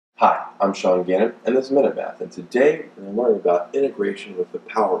Hi, I'm Sean Gannon, and this is Minute Math, and today we're going to learn about integration with the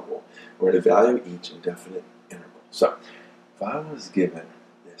power rule. We're going to evaluate each indefinite integral. So, if I was given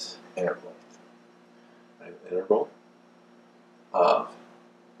this integral, an integral of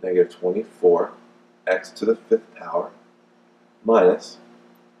negative 24 x to the fifth power minus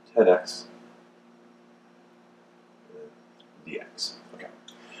 10x dx. Okay.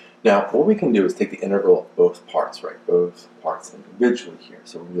 Now, what we can do is take the integral of both parts, right? Both parts individually here.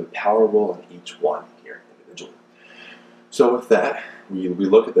 So we do the power rule on each one here individually. So with that, we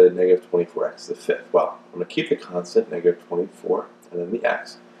look at the negative 24x to the fifth. Well, I'm going to keep the constant, negative 24, and then the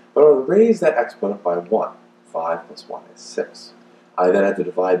x. But I'm going to raise that exponent by 1. 5 plus 1 is 6. I then have to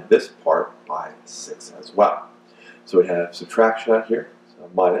divide this part by 6 as well. So we have subtraction out here, so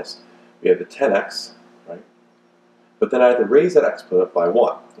minus. We have the 10x, right? But then I have to raise that exponent by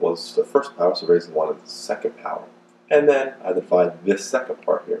 1. Well, it's the first power, so raising 1 is the second power. And then I divide this second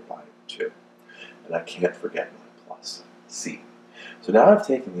part here by 2. And I can't forget my plus c. So now I've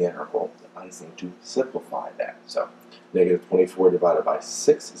taken the integral, I just need to simplify that. So negative 24 divided by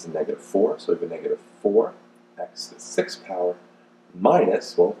 6 is a negative 4, so we have a negative 4 x to the sixth power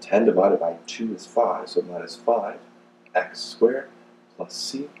minus, well, 10 divided by 2 is 5, so minus 5 x squared plus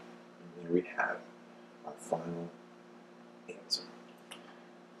c. And there we have our final answer.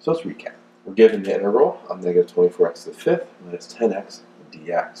 So let's recap. We're given the integral of negative 24x to the fifth minus 10x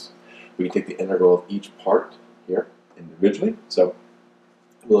dx. We can take the integral of each part here individually. So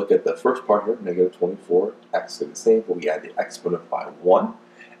we look at the first part here, negative 24x to the same, but we add the exponent by 1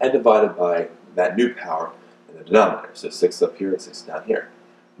 and divided by that new power in the denominator. So 6 up here and 6 down here.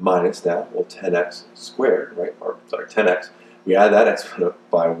 Minus now, well, 10x squared, right? Or sorry, 10x. We add that exponent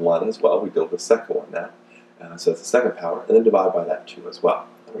by 1 as well. We build the second one now. So it's the second power, and then divide by that 2 as well.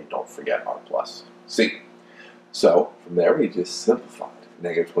 And we don't forget our plus c. So from there, we just simplified.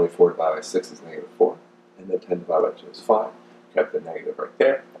 Negative 24 divided by 6 is negative 4, and then 10 divided by 2 is 5. Kept the negative right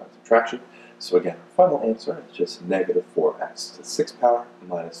there, by subtraction. So again, our final answer is just negative 4x to the sixth power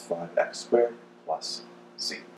minus 5x squared plus c.